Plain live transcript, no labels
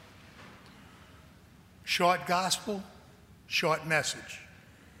Short gospel, short message.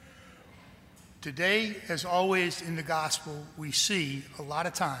 Today, as always in the gospel, we see a lot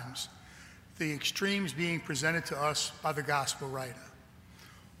of times the extremes being presented to us by the gospel writer.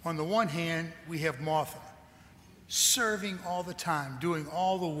 On the one hand, we have Martha, serving all the time, doing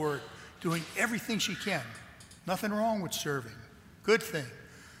all the work, doing everything she can. Nothing wrong with serving, good thing.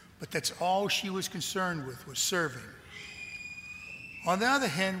 But that's all she was concerned with, was serving. On the other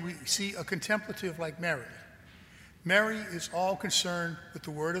hand, we see a contemplative like Mary. Mary is all concerned with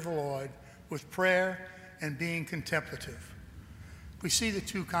the word of the Lord, with prayer and being contemplative. We see the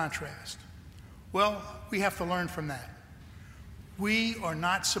two contrast. Well, we have to learn from that. We are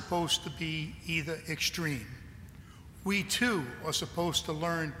not supposed to be either extreme. We too are supposed to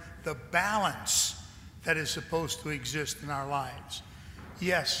learn the balance that is supposed to exist in our lives.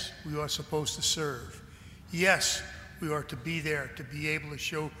 Yes, we are supposed to serve. Yes, we are to be there to be able to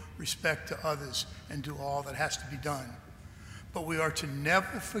show respect to others and do all that has to be done. But we are to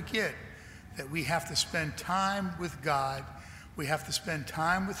never forget that we have to spend time with God, we have to spend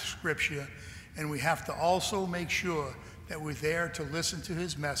time with Scripture, and we have to also make sure that we're there to listen to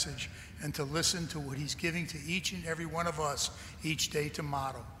his message and to listen to what he's giving to each and every one of us each day to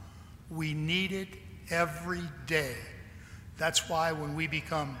model. We need it every day. That's why when we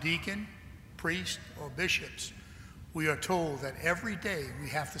become deacon, priest, or bishops, we are told that every day we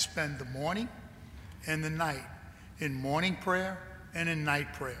have to spend the morning and the night in morning prayer and in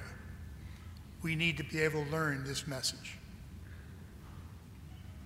night prayer. We need to be able to learn this message.